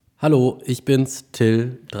Hallo, ich bin's,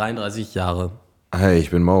 Till, 33 Jahre. Hey,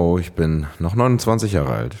 ich bin Mo, ich bin noch 29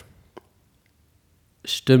 Jahre alt.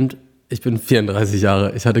 Stimmt, ich bin 34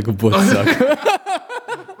 Jahre, ich hatte Geburtstag.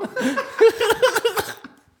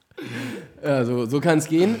 Ja, so kann es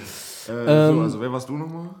gehen. Also wer warst du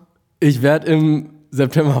nochmal? Ich werde im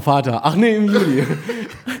September Vater. Ach nee, im Juli.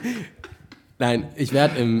 Nein, ich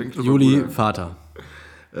werde im Juli Vater.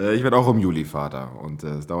 Ich werde auch im Juli Vater und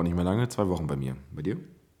es dauert nicht mehr lange, 2 Wochen bei mir. Bei dir?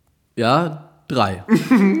 Ja, 3.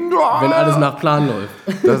 Wenn alles nach Plan läuft.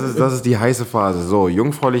 Das ist die heiße Phase. So,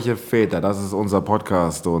 Jungfräuliche Väter, das ist unser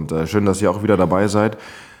Podcast und schön, dass ihr auch wieder dabei seid.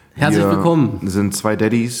 Herzlich willkommen. Wir sind 2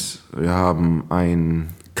 Daddys, wir haben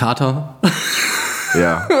ein... Kater.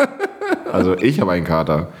 Ja, also ich habe einen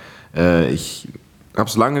Kater. Ich habe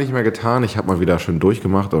es lange nicht mehr getan, ich habe mal wieder schön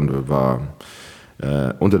durchgemacht und war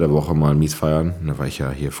unter der Woche mal mies feiern, weil ich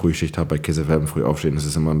ja hier Frühschicht habe bei Kiss FM, früh aufstehen, das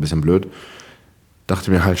ist immer ein bisschen blöd.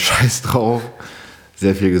 Dachte mir halt, scheiß drauf,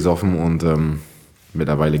 sehr viel gesoffen und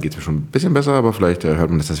mittlerweile geht es mir schon ein bisschen besser, aber vielleicht hört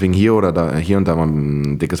man das deswegen hier oder da, hier und da mal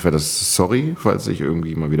ein dickes, fettes Sorry, falls ich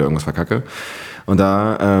irgendwie mal wieder irgendwas verkacke. Und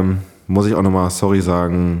da muss ich auch nochmal Sorry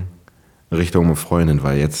sagen Richtung Freundin,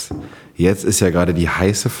 weil jetzt ist ja gerade die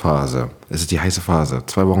heiße Phase. Es ist die heiße Phase.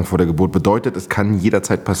 2 Wochen vor der Geburt bedeutet, es kann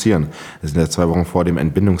jederzeit passieren. Es sind ja 2 Wochen vor dem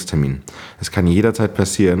Entbindungstermin. Es kann jederzeit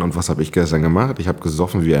passieren. Und was habe ich gestern gemacht? Ich habe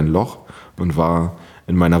gesoffen wie ein Loch und war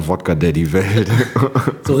in meiner Wodka-Daddy-Welt.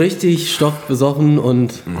 So richtig stockbesoffen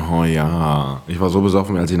und... Oh ja, ich war so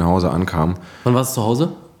besoffen, als ich nach Hause ankam. Wann warst du zu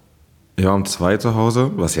Hause? Ja, um 2 zu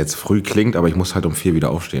Hause, was jetzt früh klingt, aber ich muss halt um 4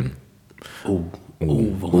 wieder aufstehen.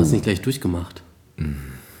 Warum hast du nicht gleich durchgemacht?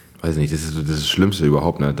 Weiß nicht, das ist das Schlimmste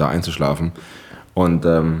überhaupt, ne, da einzuschlafen. Und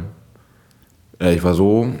ich war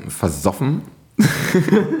so versoffen,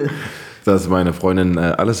 dass meine Freundin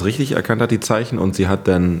alles richtig erkannt hat, die Zeichen. Und sie hat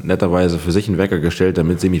dann netterweise für sich einen Wecker gestellt,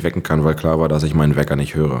 damit sie mich wecken kann, weil klar war, dass ich meinen Wecker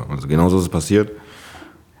nicht höre. Also genau so ist es passiert.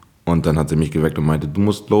 Und dann hat sie mich geweckt und meinte, du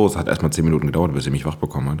musst los. Hat erstmal 10 Minuten gedauert, bis sie mich wach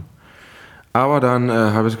bekommen hat. Aber dann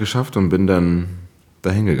habe ich es geschafft und bin dann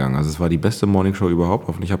dahin gegangen. Also es war die beste Morningshow überhaupt.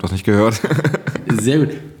 Hoffentlich habt ihr das nicht gehört. Sehr gut.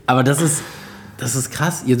 Aber das ist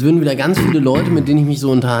krass. Jetzt würden wieder ganz viele Leute, mit denen ich mich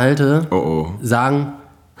so unterhalte, sagen...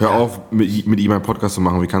 Hör auf, mit ihm einen Podcast zu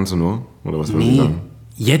machen. Wie kannst du nur? Oder was würden Sie sagen?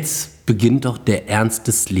 Jetzt beginnt doch der Ernst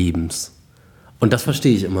des Lebens. Und das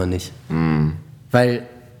verstehe ich immer nicht. Weil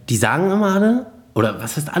die sagen immer alle, oder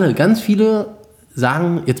was heißt alle, ganz viele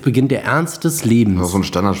sagen, jetzt beginnt der Ernst des Lebens. Das ist so ein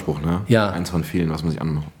Standardspruch, ne? Ja. Eins von vielen, was man sich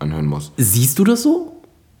anhören muss. Siehst du das so?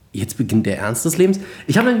 Jetzt beginnt der Ernst des Lebens.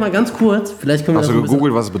 Ich habe nämlich mal ganz kurz, vielleicht können wir Hast das du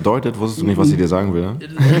gegoogelt, was es bedeutet? Wusstest du nicht, was sie dir sagen will?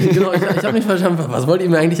 Genau, ich habe nicht verstanden, was wollt ihr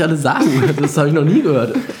mir eigentlich alle sagen? Das habe ich noch nie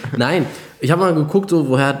gehört. Nein, ich habe mal geguckt, so,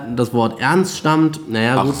 woher das Wort Ernst stammt.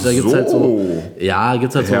 Naja, gut, da gibt es halt so... Ja, gibt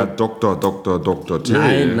es halt Herr so... Dr.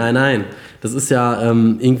 Till. Nein. Das ist ja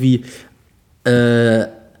irgendwie...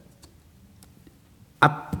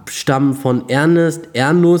 Abstammen von Ernst,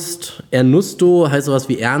 Ernusto, heißt sowas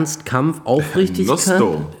wie Ernst, Kampf, Aufrichtigkeit.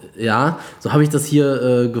 Ernusto. Ja, so habe ich das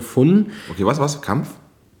hier gefunden. Okay, was? Kampf?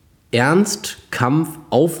 Ernst, Kampf,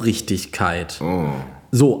 Aufrichtigkeit. Oh.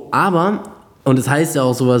 So, aber, und es heißt ja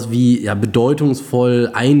auch sowas wie, ja,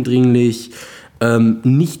 bedeutungsvoll, eindringlich,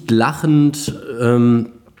 nicht lachend.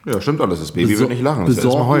 Ja, stimmt alles. Das Baby wird nicht lachen. Das wird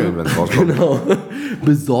erstmal heulen, wenn es rauskommt. Genau.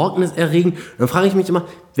 Besorgniserregend. Dann frage ich mich immer,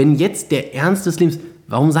 wenn jetzt der Ernst des Lebens,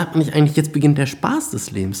 warum sagt man nicht eigentlich, jetzt beginnt der Spaß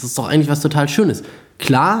des Lebens? Das ist doch eigentlich was total Schönes.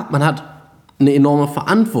 Klar, man hat eine enorme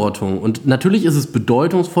Verantwortung und natürlich ist es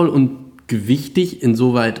bedeutungsvoll und gewichtig,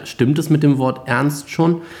 insoweit stimmt es mit dem Wort Ernst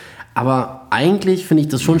schon, aber eigentlich finde ich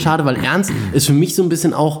das schon schade, weil Ernst ist für mich so ein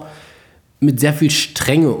bisschen auch mit sehr viel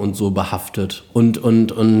Strenge und so behaftet und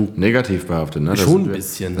Negativ behaftet, ne? Schon ein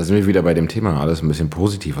bisschen. Da sind wir wieder bei dem Thema, alles ein bisschen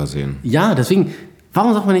positiver sehen. Ja, deswegen,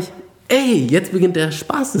 warum sagt man nicht, ey, jetzt beginnt der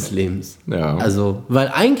Spaß des Lebens? Ja. Also,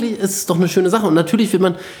 weil eigentlich ist es doch eine schöne Sache und natürlich wird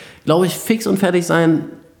man, glaube ich, fix und fertig sein.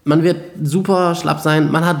 Man wird super schlapp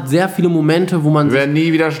sein. Man hat sehr viele Momente, wo man... Wir werden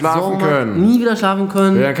nie wieder schlafen können. Nie wieder schlafen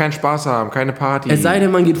können. Wir werden keinen Spaß haben, keine Party. Es sei denn,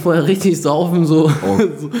 man geht vorher richtig saufen, so, Oh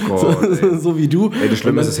Gott, so wie du. Ey, das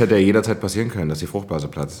Schlimme ist, es hätte ja jederzeit passieren können, dass die Fruchtblase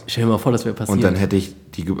platzt. Stell dir mal vor, das wäre passiert. Und dann hätte ich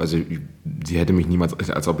sie hätte mich niemals,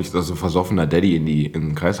 als ob ich so ein versoffener Daddy in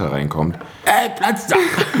den Kreis reinkommt. Ey, Platz da!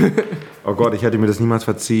 Oh Gott, ich hätte mir das niemals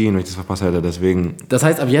verziehen, wenn ich das verpasst hätte. Deswegen Das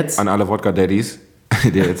heißt, ab jetzt... an alle Wodka-Daddys,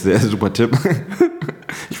 der super Tipp.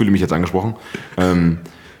 Ich fühle mich jetzt angesprochen.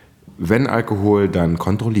 Wenn Alkohol, dann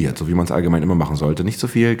kontrolliert, so wie man es allgemein immer machen sollte. Nicht zu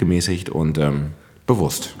viel, gemäßigt und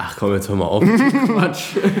bewusst. Ach komm, jetzt hör mal auf.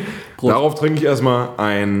 Quatsch. Darauf trinke ich erstmal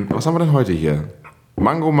ein, was haben wir denn heute hier?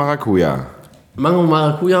 Mango Maracuja. Mango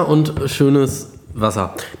Maracuja und schönes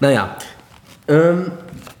Wasser. Naja,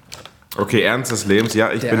 Okay, Ernst des Lebens.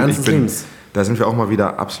 Ja, ich bin. Da sind wir auch mal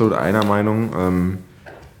wieder absolut einer Meinung.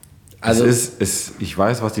 Also ich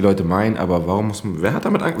weiß, was die Leute meinen, aber wer hat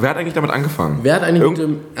eigentlich damit angefangen? Wer hat eigentlich mit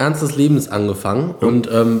dem Ernst des Lebens angefangen? Und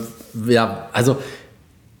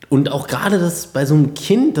und auch gerade das bei so einem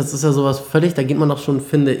Kind, das ist ja sowas völlig, da geht man doch schon,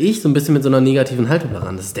 finde ich, so ein bisschen mit so einer negativen Haltung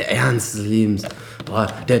daran. Das ist der Ernst des Lebens. Boah,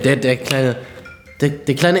 der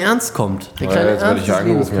kleine Ernst kommt. Jetzt werde ich ja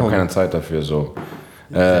angerufen, ich habe keine Zeit dafür. So.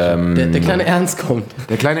 Der kleine Ernst kommt.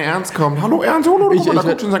 Der kleine Ernst kommt. Hallo Ernst, da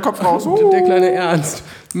kommt schon sein Kopf raus. Der kleine Ernst.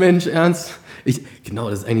 Mensch, Ernst. Genau,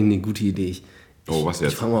 das ist eigentlich eine gute Idee. Was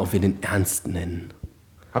jetzt? Ich frage mal, ob wir den Ernst nennen.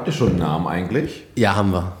 Habt ihr schon einen Namen eigentlich? Ja,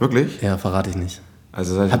 haben wir. Wirklich? Ja, verrate ich nicht.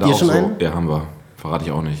 Also habt ihr schon einen? Ja, haben wir. Verrate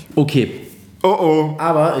ich auch nicht. Okay. Oh.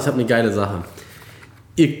 Aber ich habe eine geile Sache.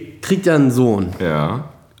 Ihr kriegt ja einen Sohn. Ja.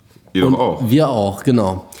 Ihr doch auch. Wir auch,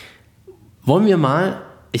 genau. Wollen wir mal...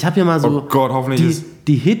 Ich habe hier mal so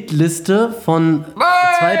die Hitliste von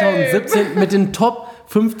 2017 mit den Top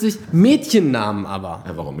 50 Mädchennamen aber.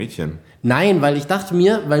 Ja, warum Mädchen? Nein, weil ich dachte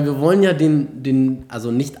mir, weil wir wollen ja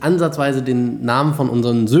also nicht ansatzweise den Namen von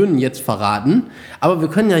unseren Söhnen jetzt verraten, aber wir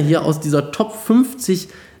können ja hier aus dieser Top 50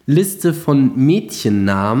 Liste von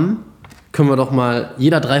Mädchennamen können wir doch mal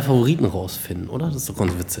jeder 3 Favoriten rausfinden, oder? Das ist doch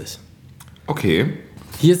ganz witzig. Okay.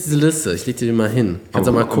 Hier ist diese Liste, ich leg dir die mal hin. Kannst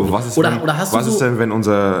du mal gucken. Was ist denn, wenn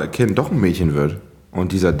unser Kind doch ein Mädchen wird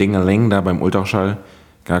und dieser Dingeling da beim Ultraschall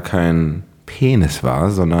gar kein Penis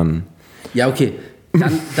war, sondern... Ja, okay.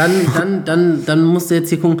 Dann musst du jetzt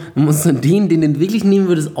hier gucken, du musst den du wirklich nehmen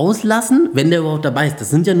würdest, auslassen, wenn der überhaupt dabei ist.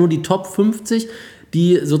 Das sind ja nur die Top 50,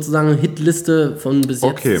 die sozusagen Hitliste von bis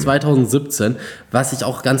jetzt 2017, was ich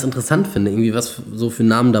auch ganz interessant finde, irgendwie was so für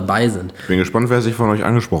Namen dabei sind. Ich bin gespannt, wer sich von euch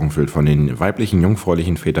angesprochen fühlt, von den weiblichen,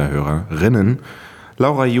 jungfräulichen Väterhörerinnen.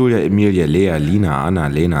 Laura, Julia, Emilia, Lea, Lina, Anna,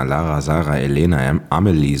 Lena, Lara, Sarah, Elena,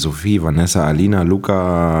 Amelie, Sophie, Vanessa, Alina,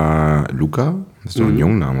 Luca? Das ist doch ein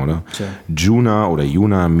Jungenname, oder? Tja. Juna oder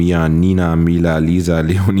Juna, Mia, Nina, Mila, Lisa,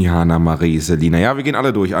 Leonie, Hanna, Marie, Selina. Ja, wir gehen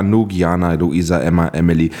alle durch. Anouk, Jana, Luisa, Emma,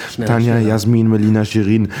 Emily, Tanja, Jasmin, Melina,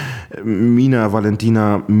 Shirin, Mina,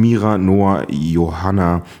 Valentina, Mira, Noah,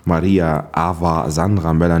 Johanna, Maria, Ava,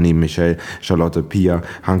 Sandra, Melanie, Michelle, Charlotte, Pia,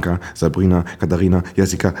 Hanka, Sabrina, Katharina,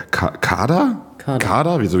 Jessica, Kader?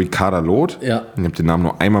 Kader? Wieso wie Kader Loth? Ja. Ich habe den Namen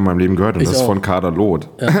nur einmal in meinem Leben gehört und das ist von Kader Loth.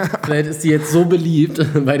 Ja. Vielleicht ist die jetzt so beliebt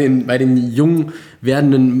bei den jung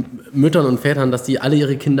werdenden Müttern und Vätern, dass die alle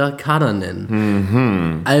ihre Kinder Kader nennen.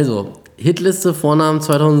 Mhm. Also, Hitliste Vornamen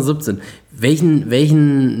 2017.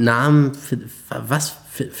 Welchen Namen, was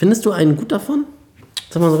findest du einen gut davon?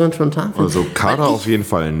 Sag mal so ganz spontan. Also Kader auf jeden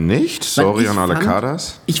Fall nicht. Sorry an alle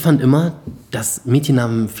Kaders. Ich fand immer, dass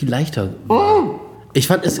Mädchennamen viel leichter waren. Ich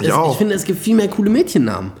finde, es gibt viel mehr coole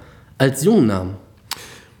Mädchennamen als Jungennamen.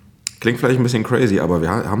 Klingt vielleicht ein bisschen crazy, aber wir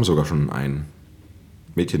haben sogar schon einen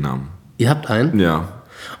Mädchennamen. Ihr habt einen? Ja.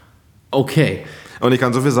 Okay. Und ich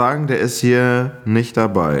kann so viel sagen, der ist hier nicht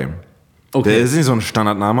dabei. Okay. Der ist nicht so ein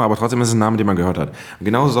Standardname, aber trotzdem ist es ein Name, den man gehört hat. Und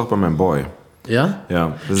genauso ist es auch bei meinem Boy. Ja?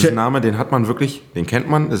 Ja. Das ist ein Name, den hat man wirklich, den kennt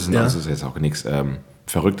man. Das ist jetzt auch nichts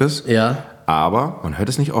Verrücktes. Ja. Aber man hört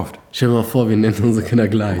es nicht oft. Stell dir mal vor, wir nennen unsere Kinder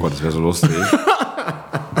gleich. Oh Gott, das wäre so lustig.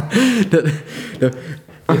 Das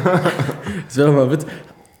wäre doch mal Witz.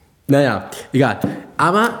 Naja, egal.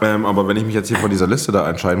 Aber wenn ich mich jetzt hier von dieser Liste da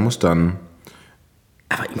entscheiden muss, dann...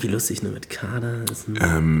 Aber irgendwie lustig, ne? Mit Kader.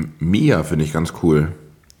 Mia finde ich ganz cool.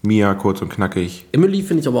 Mia, kurz und knackig. Emily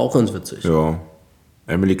finde ich aber auch ganz witzig. Ja.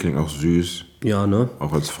 Emily klingt auch süß. Ja, ne?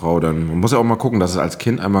 Auch als Frau dann. Man muss ja auch mal gucken, dass es als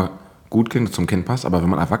Kind einmal gut klingt, zum Kind passt, aber wenn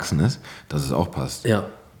man erwachsen ist, dass es auch passt. Ja.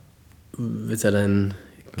 Du willst ja dein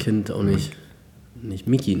Kind auch nicht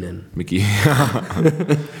Mickey nennen. Mickey.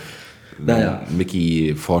 Naja.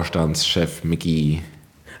 Mickey, Vorstandschef, Mickey.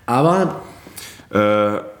 Aber,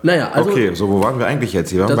 naja, also... Okay, so wo waren wir eigentlich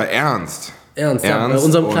jetzt? Wir waren bei Ernst. Ernst, ja, bei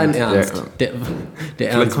unserem kleinen Ernst. Der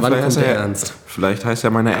Ernst, wann kommt der Ernst? Vielleicht heißt ja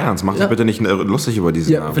meiner Ernst. Mach dich bitte nicht lustig über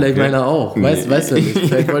diesen Namen. Ja, vielleicht meiner auch. Nee. Weißt du nicht.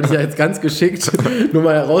 Vielleicht wollte ich ja jetzt ganz geschickt nur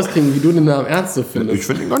mal herauskriegen, wie du den Namen Ernst so findest. Ich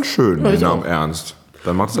finde ihn ganz schön, den Namen Ernst.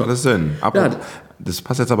 Dann macht es alles Sinn. Das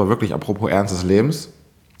passt jetzt aber wirklich, apropos Ernst des Lebens,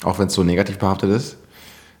 auch wenn es so negativ behaftet ist.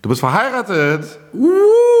 Du bist verheiratet!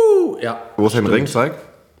 Ja. Wo ist dein Ring? Zeig.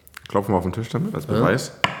 Klopfen wir auf den Tisch damit als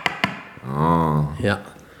Beweis. Oh. Ja.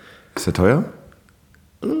 Ist der teuer?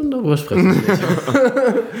 Darüber sprechen wir nicht.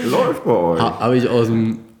 Läuft bei euch. Habe ich aus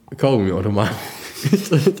dem Kaugummiautomat.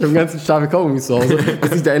 Ich habe einen ganzen Stapel Kaugummis zu Hause,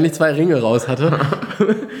 bis ich da endlich 2 Ringe raus hatte.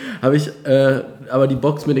 habe aber die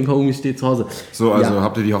Box mit den Kaugummis steht zu Hause. So, also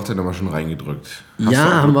habt ihr die Hochzeit nochmal schon reingedrückt?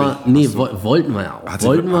 Haben wir. Nee, wollten wir ja auch.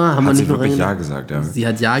 Haben wir nicht noch wirklich Ja gesagt, ja. Sie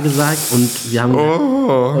hat Ja gesagt und wir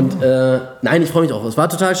haben. Nein, ich freue mich auch. Es war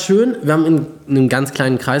total schön. Wir haben in einem ganz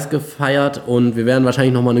kleinen Kreis gefeiert und wir werden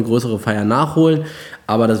wahrscheinlich nochmal eine größere Feier nachholen.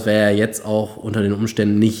 Aber das wäre ja jetzt auch unter den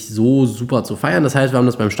Umständen nicht so super zu feiern. Das heißt, wir haben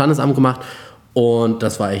das beim Standesamt gemacht. Und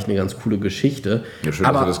das war echt eine ganz coole Geschichte. Ja, schön,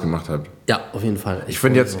 dass ihr das gemacht habt. Ja, auf jeden Fall. Ich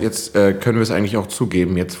finde, jetzt können wir es eigentlich auch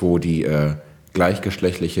zugeben, jetzt wo die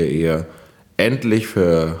gleichgeschlechtliche Ehe endlich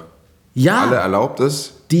für alle erlaubt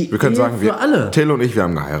ist. Wir können sagen, Till und ich, wir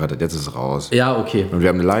haben geheiratet, jetzt ist es raus. Ja, okay. Und wir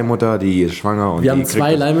haben eine Leihmutter, die ist schwanger. Und wir haben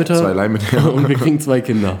zwei Leihmütter und wir kriegen 2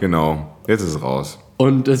 Kinder. Genau, jetzt ist es raus.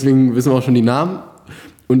 Und deswegen wissen wir auch schon die Namen.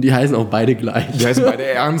 Und die heißen auch beide gleich. Die heißen beide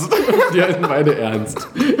Ernst. Ernst.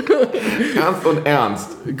 Ernst und Ernst.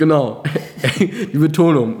 Genau. Die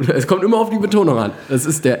Betonung. Es kommt immer auf die Betonung an. Es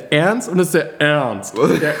ist der Ernst und es ist der Ernst.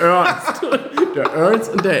 Der Ernst. Der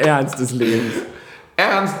Ernst und der Ernst des Lebens.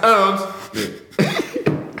 Ernst. Nee.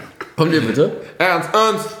 Kommt ihr bitte? Ernst,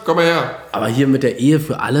 komm mal her. Aber hier mit der Ehe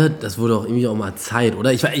für alle, das wurde auch irgendwie auch mal Zeit,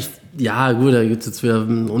 oder? Ja gut, da gibt es jetzt wieder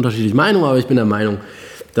unterschiedliche Meinungen, aber ich bin der Meinung,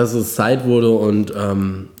 dass es Zeit wurde und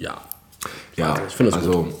Ja, ich finde das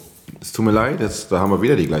gut. Es tut mir leid, da haben wir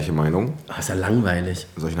wieder die gleiche Meinung. Ach, ist ja langweilig.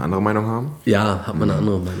 Soll ich eine andere Meinung haben? Ja, hat man eine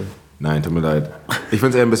andere Meinung. Nein, tut mir leid. Ich finde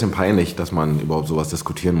es eher ein bisschen peinlich, dass man überhaupt sowas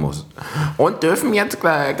diskutieren muss. Und dürfen jetzt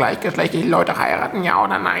gleichgeschlechtliche Leute heiraten? Ja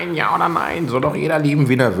oder nein? Ja oder nein? Soll doch jeder lieben,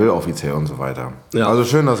 wie er will, offiziell und so weiter. Ja. Also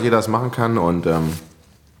schön, dass jeder das machen kann und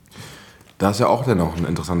da ist ja auch dann noch ein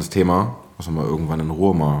interessantes Thema, was man mal irgendwann in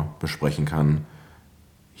Ruhe mal besprechen kann.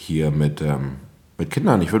 Hier mit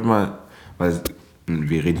Kindern. Ich würde mal, weil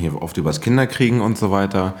wir reden hier oft über das Kinderkriegen und so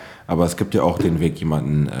weiter, aber es gibt ja auch den Weg,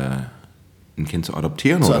 jemanden ein Kind zu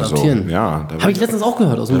adoptieren oder so. Ja, habe ich letztens auch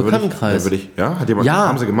gehört aus dem Bekanntenkreis.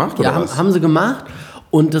 Haben sie gemacht oder was? Haben sie gemacht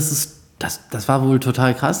und das war wohl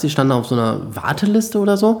total krass. Die standen auf so einer Warteliste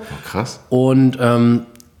oder so. Oh, krass. Und dann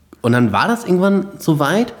war das irgendwann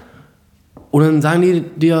soweit und dann sagen die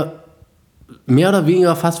dir mehr oder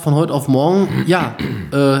weniger fast von heute auf morgen, ja,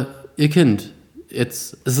 ihr Kind,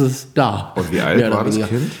 jetzt ist es da. Und wie alt war das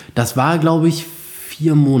Kind? Das war, glaube ich,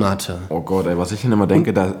 4 Monate. Oh Gott, ey, was ich dann immer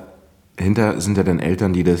denke, dahinter sind ja dann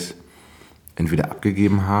Eltern, die das entweder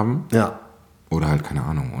abgegeben haben oder halt, keine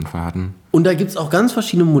Ahnung, Unfall hatten. Und da gibt es auch ganz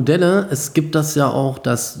verschiedene Modelle. Es gibt das ja auch,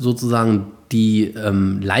 dass sozusagen die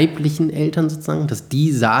leiblichen Eltern sozusagen, dass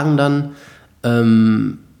die sagen dann,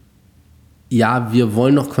 wir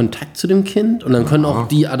wollen noch Kontakt zu dem Kind. Und dann können auch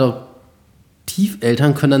die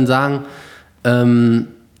Adoptiveltern können dann sagen,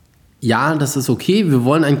 das ist okay, wir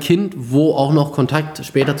wollen ein Kind, wo auch noch Kontakt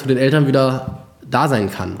später zu den Eltern wieder da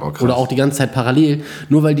sein kann. Oder auch die ganze Zeit parallel,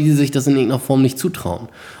 nur weil die sich das in irgendeiner Form nicht zutrauen.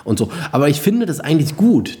 Und so. Aber ich finde das eigentlich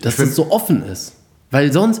gut, dass das so offen ist.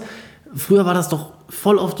 Weil sonst, früher war das doch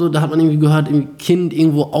voll oft so, da hat man irgendwie gehört, ein Kind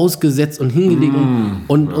irgendwo ausgesetzt und hingelegt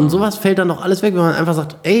und sowas fällt dann doch alles weg, wenn man einfach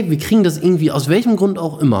sagt, ey, wir kriegen das irgendwie aus welchem Grund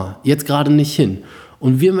auch immer jetzt gerade nicht hin.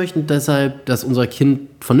 Und wir möchten deshalb, dass unser Kind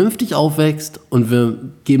vernünftig aufwächst und wir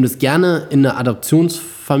geben das gerne in eine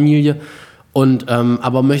Adoptionsfamilie und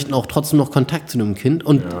aber möchten auch trotzdem noch Kontakt zu dem Kind.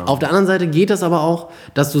 Und auf der anderen Seite geht das aber auch,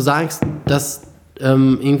 dass du sagst, dass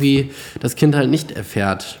irgendwie das Kind halt nicht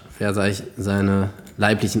erfährt, wer seine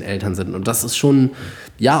leiblichen Eltern sind. Und das ist schon,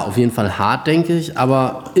 auf jeden Fall hart, denke ich,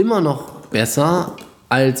 aber immer noch besser,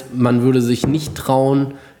 als man würde sich nicht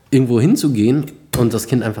trauen, irgendwo hinzugehen und das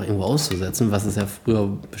Kind einfach irgendwo auszusetzen, was es ja früher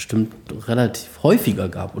bestimmt relativ häufiger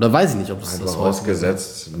gab. Oder weiß ich nicht, ob es das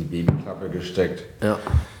ausgesetzt, in die Babyklappe gesteckt. Ja.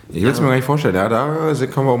 Ich will es mir gar nicht vorstellen. Ja, da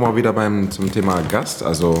kommen wir auch mal wieder zum Thema Gast.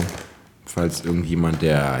 Also, falls irgendjemand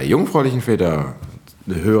der Jungfräulichen Väter,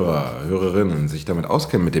 Hörerinnen, sich damit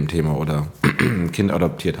auskennt mit dem Thema oder ein Kind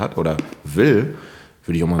adoptiert hat oder will,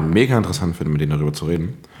 würde ich auch mal mega interessant finden, mit denen darüber zu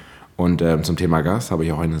reden. Und zum Thema Gast habe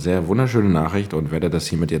ich auch eine sehr wunderschöne Nachricht und werde das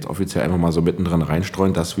hiermit jetzt offiziell einfach mal so mittendrin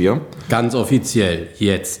reinstreuen, dass wir... Ganz offiziell,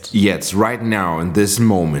 jetzt, right now, in this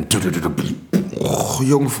moment,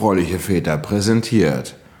 Jungfräuliche Väter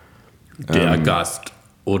präsentiert... Der Gast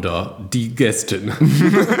oder die Gästin.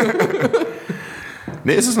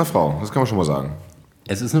 Nee, es ist eine Frau, das kann man schon mal sagen.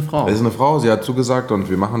 Es ist eine Frau. Es ist eine Frau, sie hat zugesagt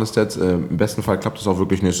und wir machen das jetzt. Im besten Fall klappt es auch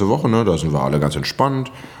wirklich nächste Woche, ne? Da sind wir alle ganz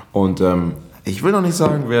entspannt. Und ich will noch nicht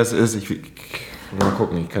sagen, wer es ist. Mal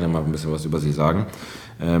gucken, ich kann ja mal ein bisschen was über sie sagen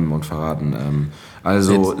und verraten.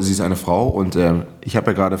 Sie ist eine Frau und ich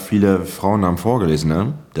habe ja gerade viele Frauennamen vorgelesen,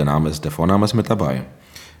 ne? Der Vorname ist mit dabei.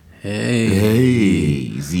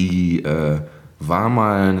 Hey, sie war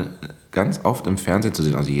mal ganz oft im Fernsehen zu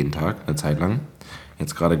sehen, also jeden Tag, eine Zeit lang.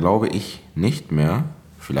 Jetzt gerade glaube ich nicht mehr,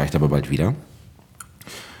 vielleicht aber bald wieder.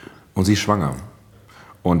 und sie ist schwanger.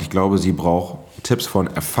 Und ich glaube, sie braucht Tipps von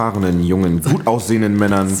erfahrenen, jungen, gut aussehenden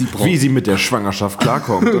Männern, wie sie mit der Schwangerschaft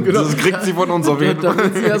klarkommt. Und Genau. Das kriegt sie von uns auf jeden Fall.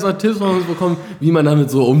 Damit sie erstmal Tipps von uns bekommen, wie man damit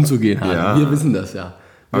so umzugehen hat. Ja. Wir wissen das ja.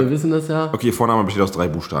 Okay, Vorname besteht aus 3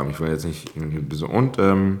 Buchstaben. Ich will jetzt nicht irgendwie so. Und,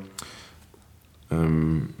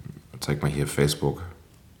 zeig mal hier Facebook.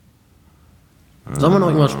 Sagen wir noch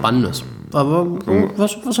irgendwas Spannendes. Aber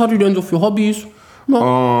was hat die denn so für Hobbys?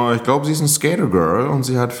 Oh, ich glaube, sie ist ein Skater-Girl und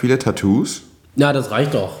sie hat viele Tattoos. Ja, das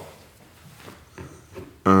reicht doch.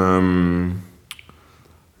 Ja.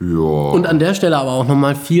 Und an der Stelle aber auch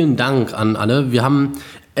nochmal vielen Dank an alle. Wir haben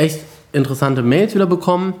echt interessante Mails wieder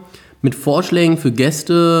bekommen mit Vorschlägen für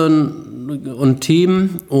Gäste und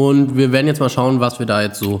Themen. Und wir werden jetzt mal schauen, was wir da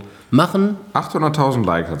jetzt so machen. 800.000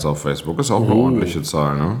 Likes hat es auf Facebook. Ist auch eine ordentliche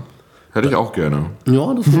Zahl, ne? Hätte ich auch gerne.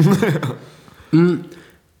 Ja, das ist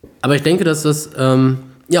aber ich denke, dass das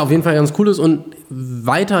auf jeden Fall ganz cool ist. Und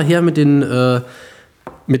weiterher mit den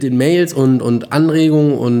Mails und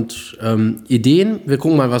Anregungen und Ideen. Wir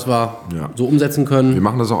gucken mal, was wir so umsetzen können. Wir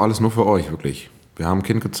machen das auch alles nur für euch, wirklich. Wir haben ein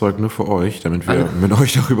Kind gezeugt nur für euch, damit wir mit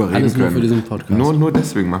euch darüber reden können. Nur für diesen Podcast. Nur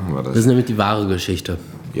deswegen machen wir das. Das ist nämlich die wahre Geschichte.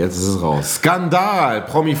 Jetzt ist es raus. Skandal!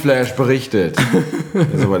 Promi-Flash berichtet.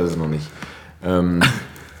 So weit ist es noch nicht.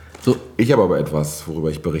 Ich habe aber etwas,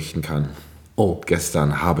 worüber ich berichten kann. Oh.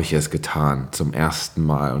 Gestern habe ich es getan, zum ersten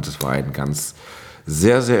Mal. Und es war ein ganz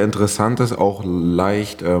sehr, sehr interessantes, auch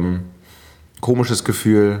leicht komisches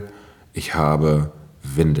Gefühl. Ich habe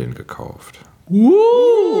Windeln gekauft.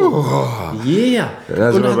 Yeah!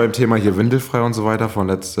 Da sind wir beim Thema hier windelfrei und so weiter von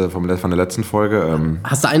der letzten Folge.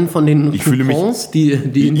 Hast du einen von den Coupons, die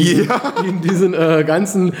in diesen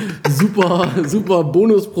ganzen super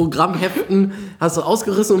Bonusprogrammheften hast du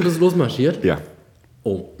ausgerissen und bist losmarschiert? Ja.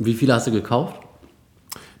 Oh, wie viele hast du gekauft?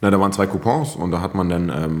 Na, da waren 2 Coupons und da hat man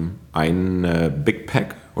dann ein Big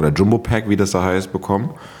Pack oder Jumbo Pack, wie das da heißt,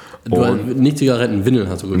 bekommen. Nicht Zigaretten, Windeln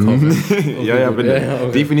hast du gekauft. Okay, ja, Windeln. Ja,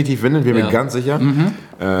 okay. Definitiv Windeln, bin mir ganz sicher.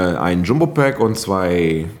 Ein Jumbo Pack und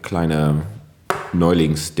 2 kleine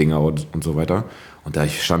Neulingsdinger und so weiter. Und da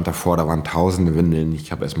ich stand davor, da waren tausende Windeln.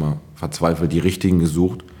 Ich habe erstmal verzweifelt die richtigen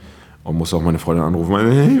gesucht und musste auch meine Freundin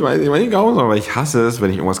anrufen. Ich weiß nicht, aber ich hasse es,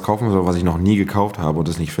 wenn ich irgendwas kaufen soll, was ich noch nie gekauft habe und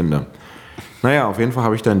es nicht finde. Naja, auf jeden Fall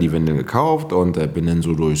habe ich dann die Windeln gekauft und bin dann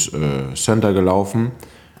so durchs Center gelaufen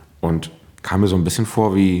und kam mir so ein bisschen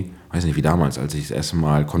vor wie damals, als ich das erste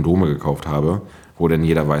Mal Kondome gekauft habe, wo dann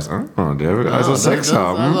jeder weiß, der will also Sex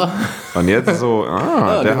haben. Und jetzt so,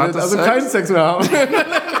 der hat also Sex. keinen Sex mehr haben.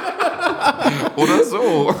 Oder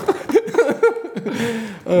so.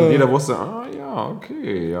 Und jeder wusste,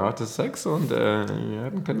 okay, er hatte Sex und er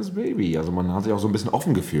hat ein kleines Baby. Also man hat sich auch so ein bisschen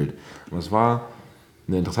offen gefühlt. Und es war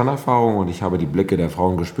eine interessante Erfahrung und ich habe die Blicke der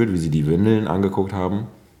Frauen gespürt, wie sie die Windeln angeguckt haben.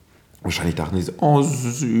 Wahrscheinlich dachten sie so, oh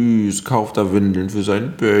süß, kauft er Windeln für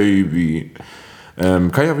sein Baby. Kann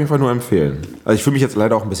ich auf jeden Fall nur empfehlen. Also ich fühle mich jetzt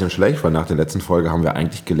leider auch ein bisschen schlecht, weil nach der letzten Folge haben wir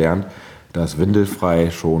eigentlich gelernt, dass windelfrei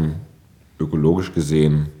schon ökologisch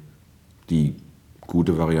gesehen die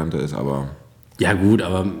gute Variante ist, aber... Ja gut,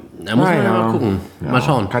 aber da muss man ja mal gucken. Ja. Mal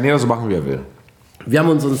schauen. Kann jeder so machen, wie er will. Wir haben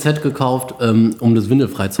uns ein Set gekauft, um das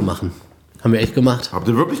windelfrei zu machen. Haben wir echt gemacht. Habt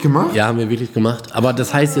ihr wirklich gemacht? Ja, haben wir wirklich gemacht. Aber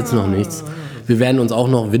das heißt jetzt noch nichts. Wir werden uns auch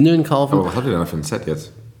noch Windeln kaufen. Aber was habt ihr denn für ein Set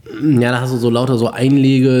jetzt? Ja, da hast du so lauter so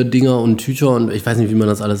Einlegedinger und Tücher und ich weiß nicht, wie man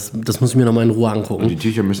das alles... Das muss ich mir nochmal in Ruhe angucken. Und die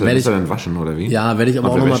Tücher müsst ihr dann waschen, oder wie? Ja, werde ich aber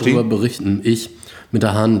auch nochmal drüber berichten. Ich mit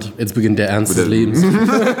der Hand. Jetzt beginnt der Ernst des Lebens.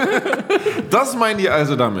 Das meint ihr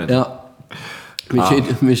also damit? Ja.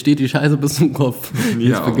 Mir steht die Scheiße bis zum Kopf.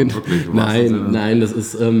 Ja, wirklich. Nein, das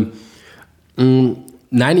ist...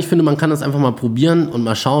 Nein, ich finde, man kann das einfach mal probieren und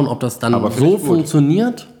mal schauen, ob das dann so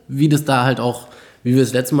funktioniert, wie das da halt auch, wie wir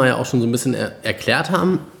es letztes Mal ja auch schon so ein bisschen erklärt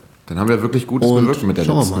haben. Dann haben wir wirklich Gutes bewirkt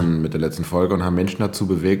mit der letzten Folge und haben Menschen dazu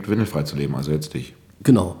bewegt, windelfrei zu leben, also jetzt dich.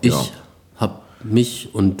 Genau, ich habe mich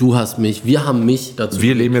und du hast mich, wir haben mich dazu...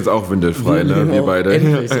 Wir leben jetzt auch windelfrei, wir beide.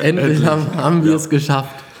 Endlich haben wir es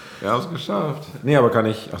geschafft. Ja, haben es geschafft. Nee, aber kann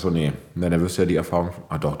ich... Achso, nee. Dann wirst du ja die Erfahrung...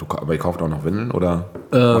 doch, aber ihr kauft auch noch Windeln oder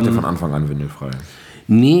macht ihr von Anfang an windelfrei?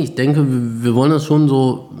 Nee, ich denke, wir wollen das schon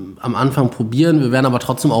so am Anfang probieren. Wir werden aber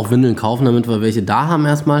trotzdem auch Windeln kaufen, damit wir welche da haben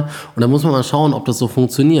erstmal. Und dann muss man mal schauen, ob das so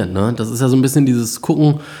funktioniert. Ne? Das ist ja so ein bisschen dieses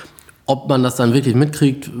Gucken, ob man das dann wirklich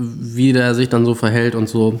mitkriegt, wie der sich dann so verhält und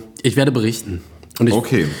so. Ich werde berichten.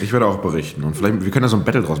 Okay, ich werde auch berichten. Und vielleicht, wir können da so ein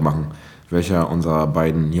Battle draus machen, welcher unserer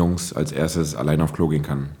beiden Jungs als erstes allein auf Klo gehen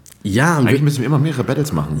kann. Ja, eigentlich müssen wir immer mehrere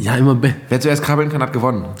Battles machen. Ja, immer. Wer zuerst krabbeln kann, hat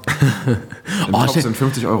gewonnen. Im Topf sind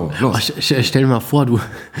 50 Euro. Los. Stell dir mal vor,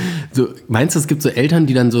 meinst du, es gibt so Eltern,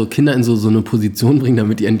 die dann so Kinder in so eine Position bringen,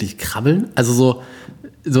 damit die endlich krabbeln? Also so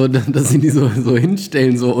dass sie die so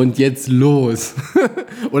hinstellen, so und jetzt los.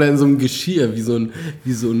 Oder in so einem Geschirr, wie so ein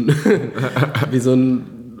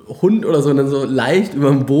Hund oder so, und dann so leicht über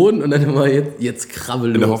dem Boden und dann immer jetzt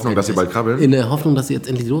krabbeln. In der Hoffnung, dass sie bald krabbeln? In der Hoffnung, dass sie jetzt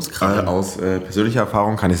endlich loskrabbeln. Aus persönlicher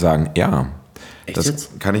Erfahrung kann ich sagen, ja. Echt das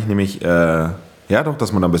jetzt? kann ich nämlich, ja doch,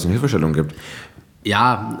 dass man da ein bisschen Hilfestellung gibt.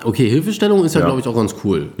 Ja, okay, Hilfestellung ist ja, glaube ich, auch ganz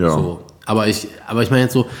cool. Ja. So. Aber ich meine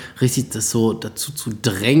jetzt so richtig, das so dazu zu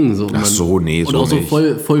drängen. So, Ach so, nee, oder so auch so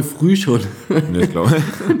voll früh schon. Nee, ich glaube,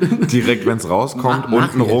 direkt, wenn es rauskommt, Mach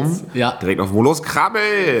unten rum, jetzt. Ja. direkt auf dem los, krabbel!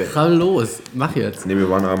 Krabbel los, mach jetzt. Nee,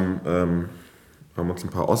 wir waren haben uns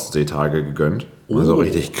ein paar Ostseetage gegönnt. Also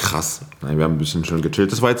richtig krass. Nein, wir haben ein bisschen schön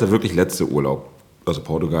gechillt. Das war jetzt der wirklich letzte Urlaub. Also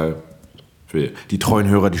Portugal. Für die treuen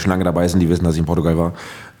Hörer, die schon lange dabei sind, die wissen, dass ich in Portugal war.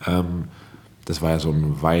 Das war ja so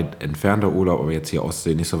ein weit entfernter Urlaub, aber jetzt hier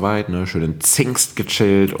Ostsee nicht so weit. Ne? Schön in Zingst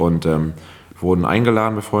gechillt und wurden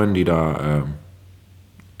eingeladen bei Freunden, die da,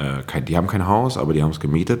 die haben kein Haus, aber die haben es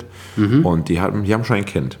gemietet. Und die haben schon ein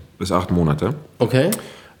Kind, bis 8 Monate. Okay.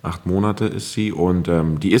 8 Monate ist sie und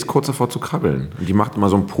die ist kurz davor zu krabbeln. Und die macht immer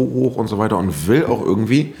so ein Po hoch und so weiter und will auch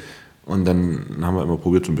irgendwie. Und dann haben wir immer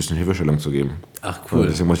probiert, so ein bisschen Hilfestellung zu geben. Ach, cool.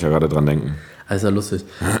 Deswegen muss ich ja gerade dran denken. Das ist ja lustig.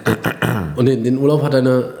 Und den Urlaub hat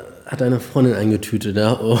deine Freundin eingetütet,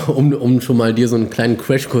 ja? um schon mal dir so einen kleinen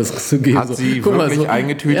Crashkurs zu geben. Hat sie wirklich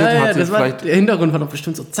eingetütet? Ja, hat sie das war, vielleicht der Hintergrund war doch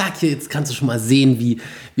bestimmt so, zack, hier, jetzt kannst du schon mal sehen, wie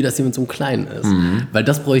das hier mit so einem Kleinen ist. Weil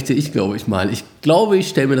das bräuchte ich, glaube ich, mal. Ich glaube, ich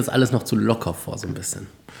stelle mir das alles noch zu locker vor, so ein bisschen.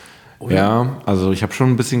 Oder? Ja, also ich habe schon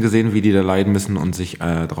ein bisschen gesehen, wie die da leiden müssen und sich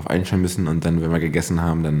darauf einstellen müssen. Und dann, wenn wir gegessen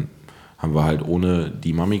haben, dann haben wir halt ohne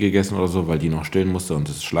die Mami gegessen oder so, weil die noch stillen musste und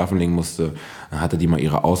das schlafen legen musste. Dann hatte die mal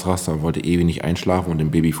ihre Ausraster und wollte ewig nicht einschlafen und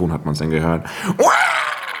im Babyphone hat man es dann gehört.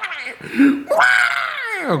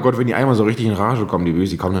 Oh Gott, wenn die einmal so richtig in Rage kommen, die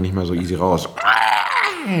Babys, die kommen dann nicht mehr so easy raus.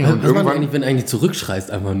 Und was man eigentlich, wenn du eigentlich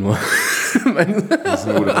zurückschreist, einfach nur? Das ist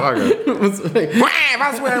eine gute Frage.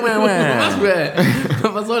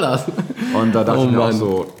 Was soll das? Und da dachte ich mir auch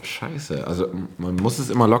so, scheiße, also man muss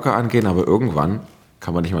es immer locker angehen, aber irgendwann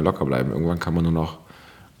kann man nicht mehr locker bleiben. Irgendwann kann man nur noch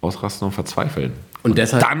ausrasten und verzweifeln. Und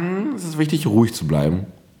deshalb, dann ist es wichtig, ruhig zu bleiben.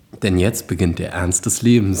 Denn jetzt beginnt der Ernst des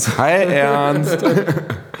Lebens. Hi Ernst!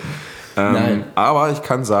 Nein. Aber ich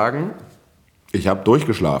kann sagen, ich habe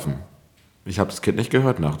durchgeschlafen. Ich habe das Kind nicht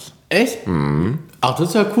gehört nachts. Echt? Mhm. Ach, das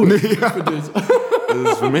ist ja cool. Für dich.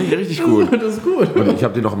 Das ist für mich richtig gut. Das ist gut. Und ich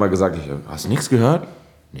habe dir noch immer gesagt, hast du nichts gehört?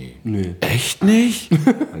 Nee. Echt nicht?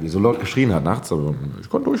 Weil die so laut geschrien hat nachts, aber ich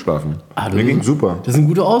konnte durchschlafen. Mir ging super. Das sind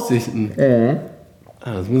gute Aussichten.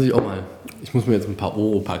 Das muss ich auch mal. Ich muss mir jetzt ein paar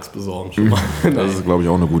Oropax besorgen. Schon mal. Das ist, glaube ich,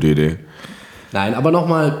 auch eine gute Idee. Nein, aber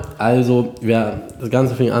nochmal, also das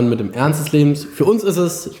Ganze fing an mit dem Ernst des Lebens. Für uns ist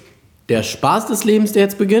es der Spaß des Lebens, der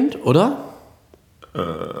jetzt beginnt, oder?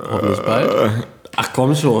 Hoffentlich bald. Ach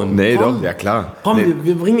komm schon. Nee, komm. doch, ja klar. Komm, nee.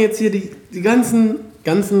 wir bringen jetzt hier die ganzen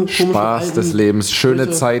komischen Spaß des Lebens, schöne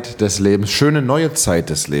Zeit des Lebens, schöne neue Zeit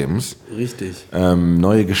des Lebens. Richtig.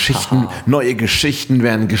 Neue Geschichten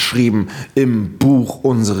werden geschrieben im Buch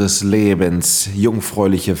unseres Lebens.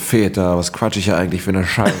 Jungfräuliche Väter, was quatsch ich ja eigentlich für eine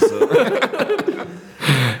Scheiße.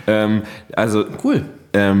 Also cool.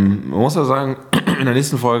 Man muss ja sagen, in der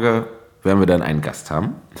nächsten Folge werden wir dann einen Gast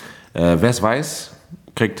haben. Wer es weiß,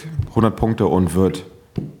 kriegt 100 Punkte und wird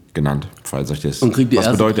genannt, falls euch das und kriegt die was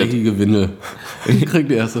erste bedeutet. dreckige Windel.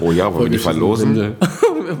 Kriegt die erste. Oh ja, wollen wir die verlosen? Wir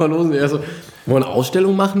verlosen die erste. Wollen wir eine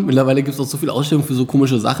Ausstellung machen? Mittlerweile gibt es auch so viele Ausstellungen für so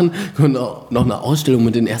komische Sachen. Wir können auch noch eine Ausstellung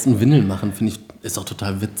mit den ersten Windeln machen. Finde ich, ist doch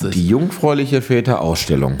total witzig. Die Jungfräuliche Väter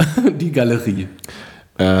Ausstellung. Die Galerie.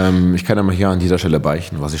 Ich kann ja mal hier an dieser Stelle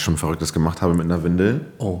beichten, was ich schon Verrücktes gemacht habe mit einer Windel.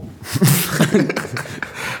 Oh.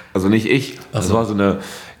 Also nicht ich. Das war so eine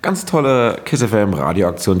ganz tolle Kiss FM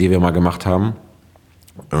Radioaktion, die wir mal gemacht haben.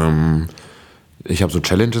 Ich habe so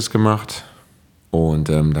Challenges gemacht und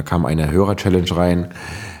da kam eine Hörer-Challenge rein.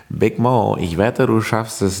 Big Mo, ich wette, du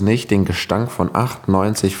schaffst es nicht, den Gestank von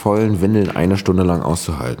 98 vollen Windeln 1 Stunde lang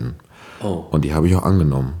auszuhalten. Oh. Und die habe ich auch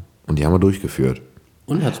angenommen. Und die haben wir durchgeführt.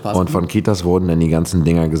 Und hat Spaß Und von Kitas wurden dann die ganzen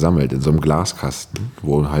Dinger gesammelt in so einem Glaskasten,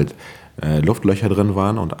 wo halt Luftlöcher drin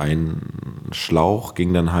waren und ein Schlauch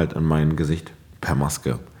ging dann halt in mein Gesicht per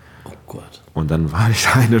Maske. Oh Gott. Und dann war ich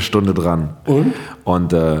 1 Stunde dran.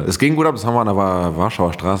 Und es ging gut ab, das haben wir an der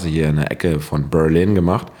Warschauer Straße hier in der Ecke von Berlin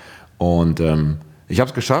gemacht. Und Ich habe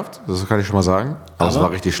es geschafft, das kann ich schon mal sagen. Aber es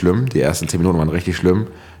war richtig schlimm. Die ersten 10 Minuten waren richtig schlimm.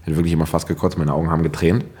 Ich hätte wirklich immer fast gekotzt, meine Augen haben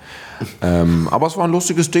getränt. Aber es war ein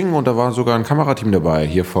lustiges Ding und da war sogar ein Kamerateam dabei,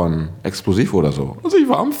 hier von Explosiv oder so. Also ich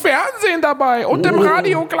war am Fernsehen dabei und im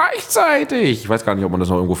Radio gleichzeitig. Ich weiß gar nicht, ob man das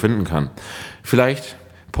noch irgendwo finden kann. Vielleicht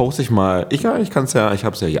poste ich mal, ich kann es ja, ich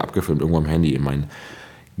habe es ja hier abgefilmt, irgendwo am Handy. In meinen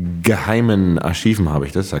geheimen Archiven habe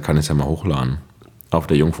ich das, da kann ich es ja mal hochladen. Auf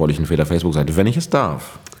der Jungfräulichen Väter Facebook-Seite, wenn ich es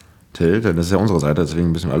darf. Till, das ist ja unsere Seite,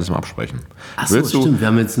 deswegen müssen wir alles mal absprechen. Achso, stimmt, wir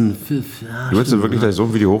haben jetzt ein... Willst du wirklich, dass ich so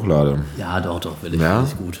ein Video hochlade? Ja, doch, will ich. Ja?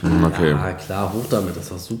 Finde ich gut. Okay. Ja, klar, hoch damit, das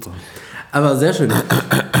war super. Aber sehr schön.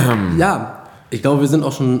 Ja, ich glaube, wir sind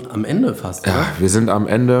auch schon am Ende fast, oder? Ja, wir sind am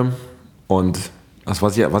Ende und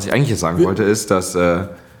was ich eigentlich jetzt sagen wollte, ist, dass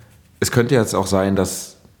es könnte jetzt auch sein,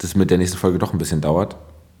 dass das mit der nächsten Folge doch ein bisschen dauert.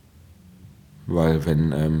 Weil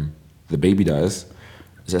wenn The Baby da ist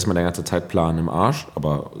erstmal der ganze Zeitplan im Arsch,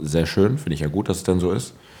 aber sehr schön, finde ich ja gut, dass es dann so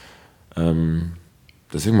ist.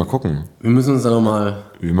 Deswegen mal gucken. Wir müssen uns dann nochmal...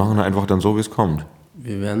 Wir machen einfach dann so, wie es kommt.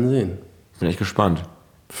 Wir werden sehen. Bin echt gespannt.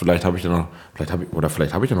 Vielleicht habe ich dann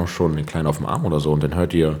noch schon den Kleinen auf dem Arm oder so und dann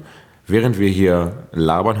hört ihr, während wir hier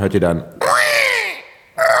labern, hört ihr dann...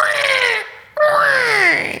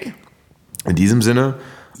 In diesem Sinne...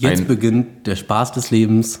 Jetzt beginnt der Spaß des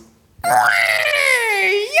Lebens.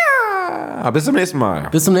 Bis zum nächsten Mal.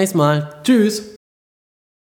 Bis zum nächsten Mal. Tschüss.